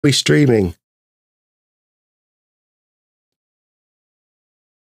We streaming.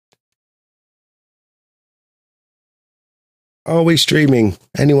 Are we streaming?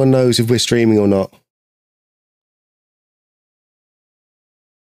 Anyone knows if we're streaming or not?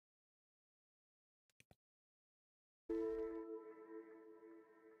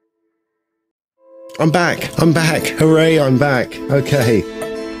 I'm back. I'm back. Hooray, I'm back. Okay.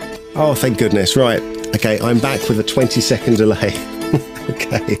 Oh, thank goodness. Right. Okay, I'm back with a 20-second delay.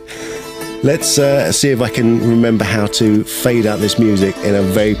 Okay. Let's see if I can remember how to fade out this music in a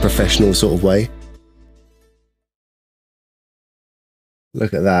very professional sort of way.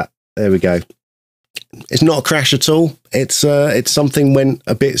 Look at that. There we go. It's not a crash at all. It's something went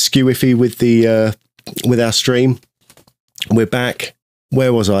a bit skew-iffy with the with our stream. We're back.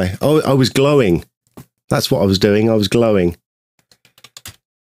 Where was I? Oh, I was glowing. That's what I was doing. I was glowing.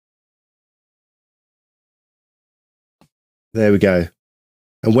 There we go.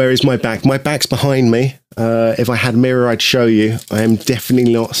 And where is my back? My back's behind me. If I had a mirror, I'd show you. I am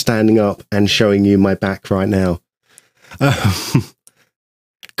definitely not standing up and showing you my back right now.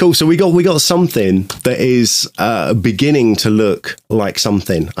 Cool. So we got something that is beginning to look like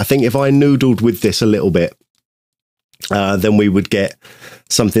something. I think if I noodled with this a little bit, then we would get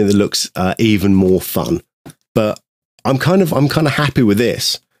something that looks even more fun. But I'm kind of happy with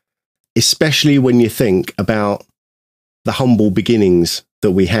this, especially when you think about the humble beginnings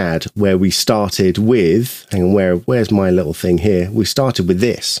that we had, where we started with. Hang on, where's my little thing here? We started with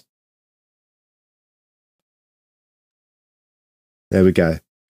this. There we go.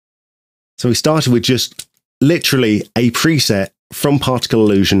 So we started with just literally a preset from Particle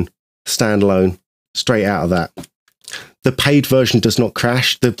Illusion Standalone, straight out of that. The paid version does not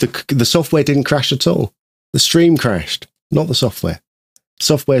crash. The software didn't crash at all. The stream crashed, not the software.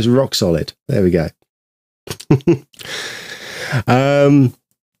 Software's rock solid. There we go.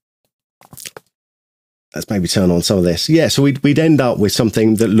 Let's maybe turn on some of this. Yeah, so we'd end up with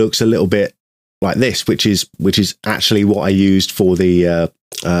something that looks a little bit like this, which is actually what I used for the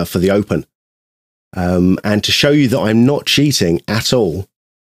open. And to show you that I'm not cheating at all,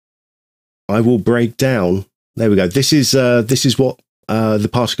 I will break down. There we go. This is what the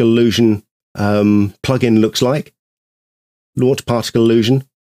Particle Illusion plugin looks like. Launch Particle Illusion.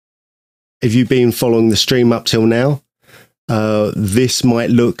 If you've been following the stream up till now, this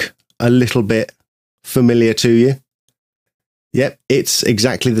might look a little bit familiar to you. Yep, it's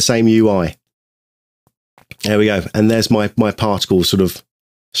exactly the same UI. There we go. And there's my particles sort of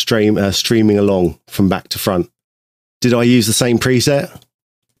streaming along from back to front. Did I use the same preset?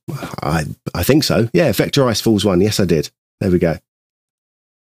 I think so. Yeah, Vector Ice Falls 1. Yes, I did. There we go.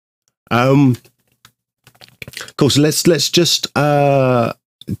 Cool. So let's just go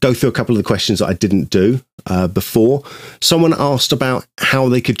through a couple of the questions that I didn't do before. Someone asked about how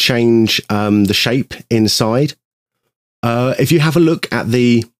they could change the shape inside. If you have a look at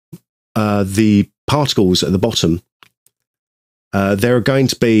the particles at the bottom, there are going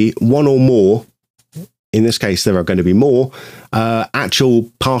to be one or more. In this case, there are going to be more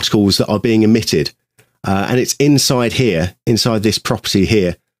actual particles that are being emitted. And it's inside here, inside this property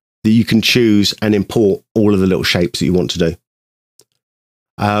here, that you can choose and import all of the little shapes that you want to do.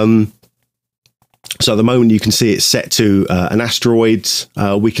 So at the moment, you can see it's set to an asteroid.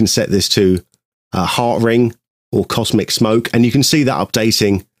 We can set this to heart ring or cosmic smoke. And you can see that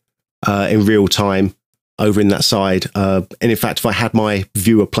updating in real time over in that side. And in fact, if I had my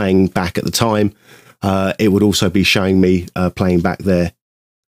viewer playing back at the time, it would also be showing me playing back there.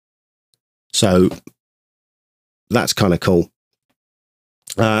 So that's kind of cool.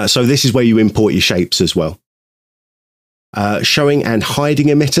 So this is where you import your shapes as well. Showing and hiding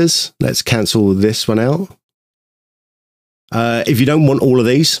emitters. Let's cancel this one out. If you don't want all of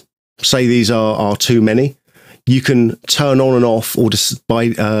these, say these are too many, you can turn on and off or just by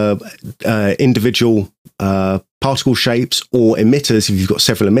individual particle shapes or emitters, if you've got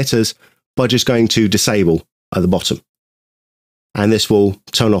several emitters, by just going to disable at the bottom. And this will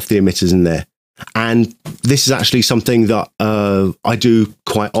turn off the emitters in there. And this is actually something that I do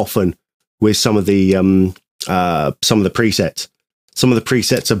quite often with some of the presets. Some of the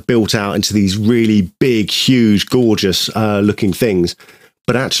presets are built out into these really big, huge, gorgeous looking things.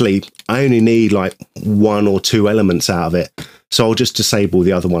 But actually, I only need like one or two elements out of it. So I'll just disable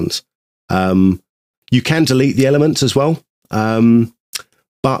the other ones. You can delete the elements as well.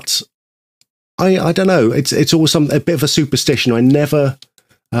 But I don't know. It's always a bit of a superstition. I never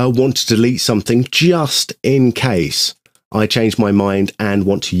want to delete something just in case I change my mind and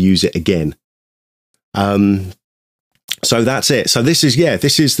want to use it again. So that's it. So this is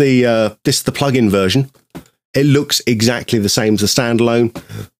the plugin version. It looks exactly the same as the standalone.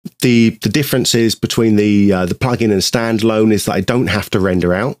 The differences between the plugin and standalone is that I don't have to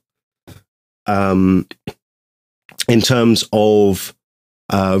render out. In terms of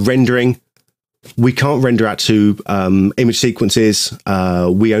rendering, we can't render out to image sequences.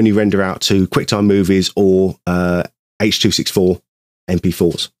 We only render out to QuickTime movies or H.264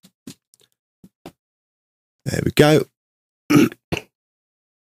 MP4s. There we go.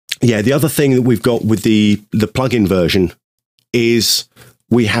 Yeah, the other thing that we've got with the plugin version is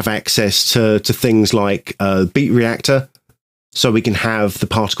we have access to things like Beat Reactor, so we can have the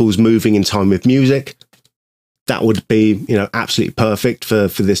particles moving in time with music. That would be, absolutely perfect for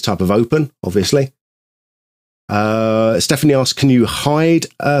this type of open, obviously. Stephanie asks, can you hide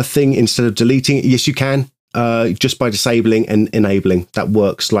a thing instead of deleting it? Yes, you can, just by disabling and enabling. That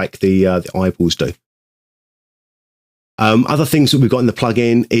works like the eyeballs do. Other things that we've got in the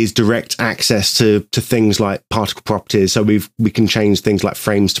plugin is direct access to things like particle properties. So we can change things like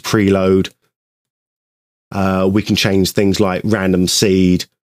frames to preload. We can change things like random seed,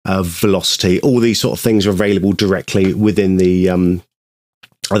 velocity. All these sort of things are available directly within the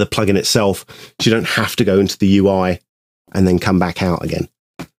plugin itself. So you don't have to go into the UI and then come back out again.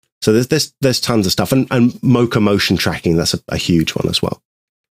 So there's tons of stuff, and Mocha motion tracking. That's a huge one as well.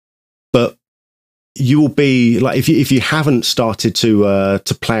 But you will be like, if you haven't started to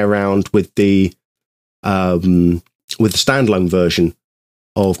play around with the standalone version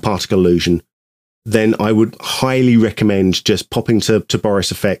of Particle Illusion, then I would highly recommend just popping to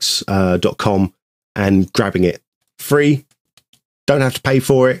boriseffects.com and grabbing it. Free, don't have to pay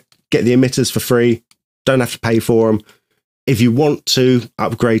for it. Get the emitters for free, don't have to pay for them. If you want to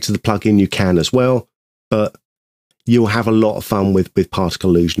upgrade to the plugin, you can as well, but you'll have a lot of fun with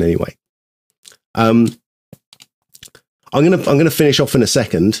Particle Illusion anyway. I'm gonna finish off in a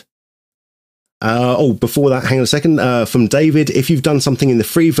second. Before that, hang on a second. From David, if you've done something in the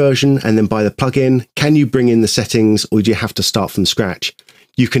free version and then buy the plugin, can you bring in the settings, or do you have to start from scratch?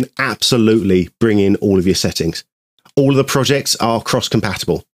 You can absolutely bring in all of your settings. All of the projects are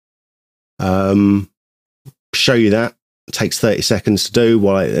cross-compatible. Show you that. It takes 30 seconds to do.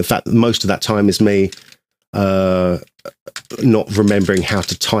 Well, in fact, most of that time is me not remembering how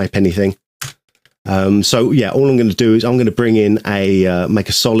to type anything. So yeah, all I'm going to do is I'm going to bring in make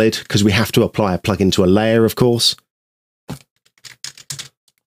a solid, because we have to apply a plugin to a layer, of course.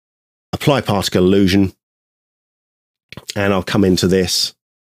 Apply Particle Illusion, and I'll come into this.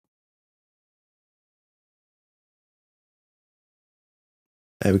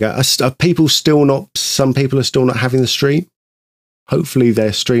 There we go. Some people are still not having the stream. Hopefully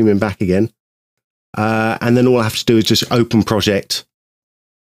they're streaming back again. And then all I have to do is just open project.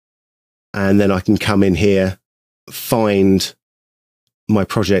 And then I can come in here, find my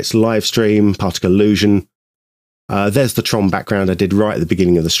project's live stream, Particle Illusion. There's the Tron background I did right at the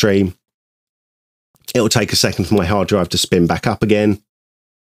beginning of the stream. It'll take a second for my hard drive to spin back up again.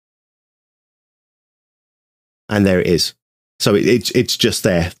 And there it is. So it's just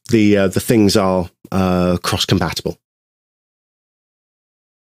there. The things are cross-compatible.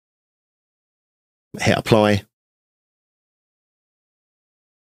 Hit apply.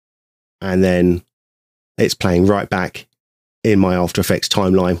 And then it's playing right back in my After Effects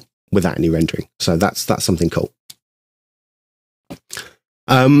timeline without any rendering. So that's something cool.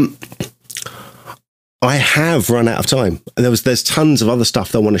 I have run out of time. And there's tons of other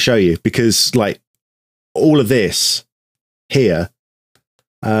stuff that I want to show you, because like all of this here,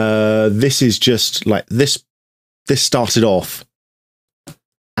 this is just like this started off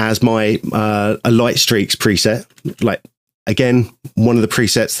as my a light streaks preset. Like, again, one of the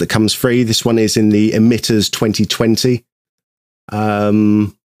presets that comes free. This one is in the Emitters 2020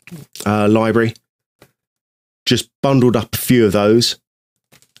 library. Just bundled up a few of those.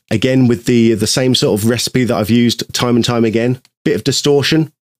 Again, with the same sort of recipe that I've used time and time again. Bit of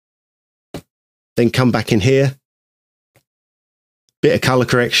distortion. Then come back in here. Bit of color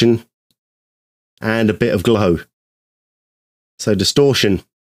correction. And a bit of glow. So distortion.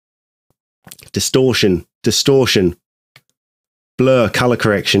 Distortion. Distortion. Blur, color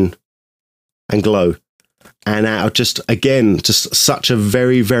correction, and glow. And out of just such a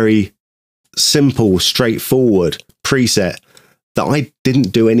very, very simple, straightforward preset that I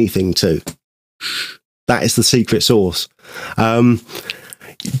didn't do anything to. That is the secret sauce.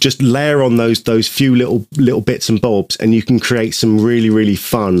 Just layer on those few little bits and bobs, and you can create some really, really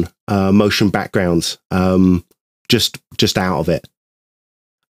fun motion backgrounds just out of it.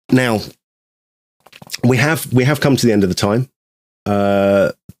 Now, we have come to the end of the time.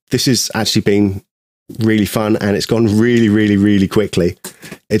 This has actually been really fun, and it's gone really, really, really quickly.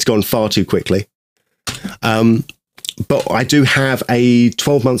 It's gone far too quickly. But I do have a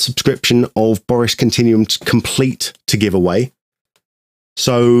 12-month subscription of Boris Continuum Complete to give away.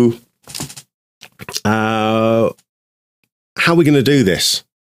 So, how are we going to do this?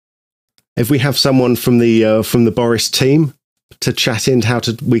 If we have someone from the Boris team to chat in how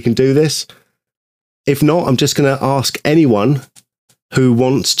we can do this. If not, I'm just going to ask anyone who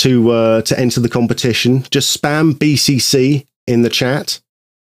wants to enter the competition. Just spam BCC in the chat.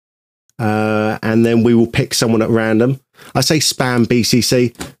 And then we will pick someone at random. I say spam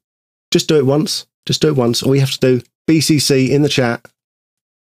BCC. Just do it once. Just do it once. All you have to do, BCC in the chat.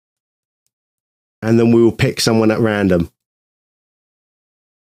 And then we will pick someone at random.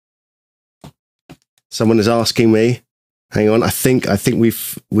 Someone is asking me. Hang on. I think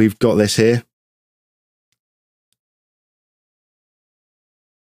we've got this here.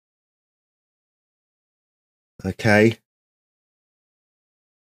 Okay.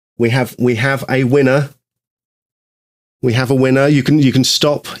 We have a winner. We have a winner. You can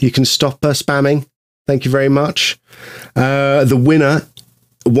stop spamming. Thank you very much. The winner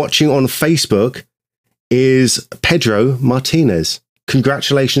watching on Facebook is Pedro Martinez.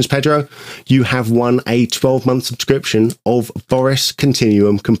 Congratulations, Pedro. You have won a 12-month subscription of Boris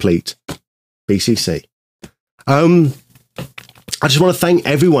Continuum Complete, BCC. I just want to thank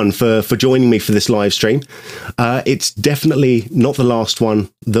everyone for joining me for this live stream. It's definitely not the last one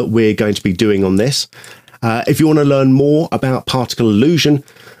that we're going to be doing on this. If you want to learn more about Particle Illusion,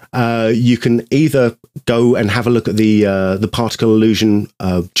 you can either go and have a look at the Particle Illusion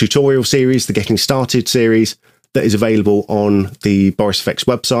tutorial series, the Getting Started series, that is available on the Boris FX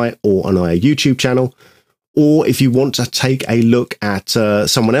website or on our YouTube channel. Or if you want to take a look at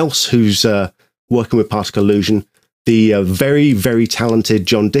someone else who's working with Particle Illusion, the very, very talented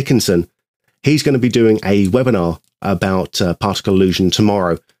John Dickinson, he's going to be doing a webinar about Particle Illusion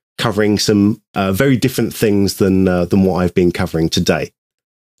tomorrow, covering some very different things than what I've been covering today.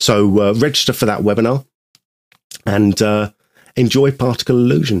 So register for that webinar and enjoy Particle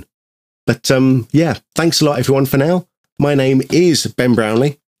Illusion. But yeah, thanks a lot, everyone, for now. My name is Ben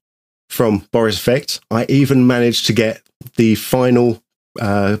Brownlee from Boris Effect. I even managed to get the final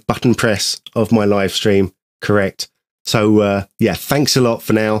button press of my live stream correct. So yeah, thanks a lot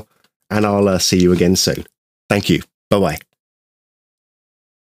for now, and I'll see you again soon. Thank you. Bye-bye.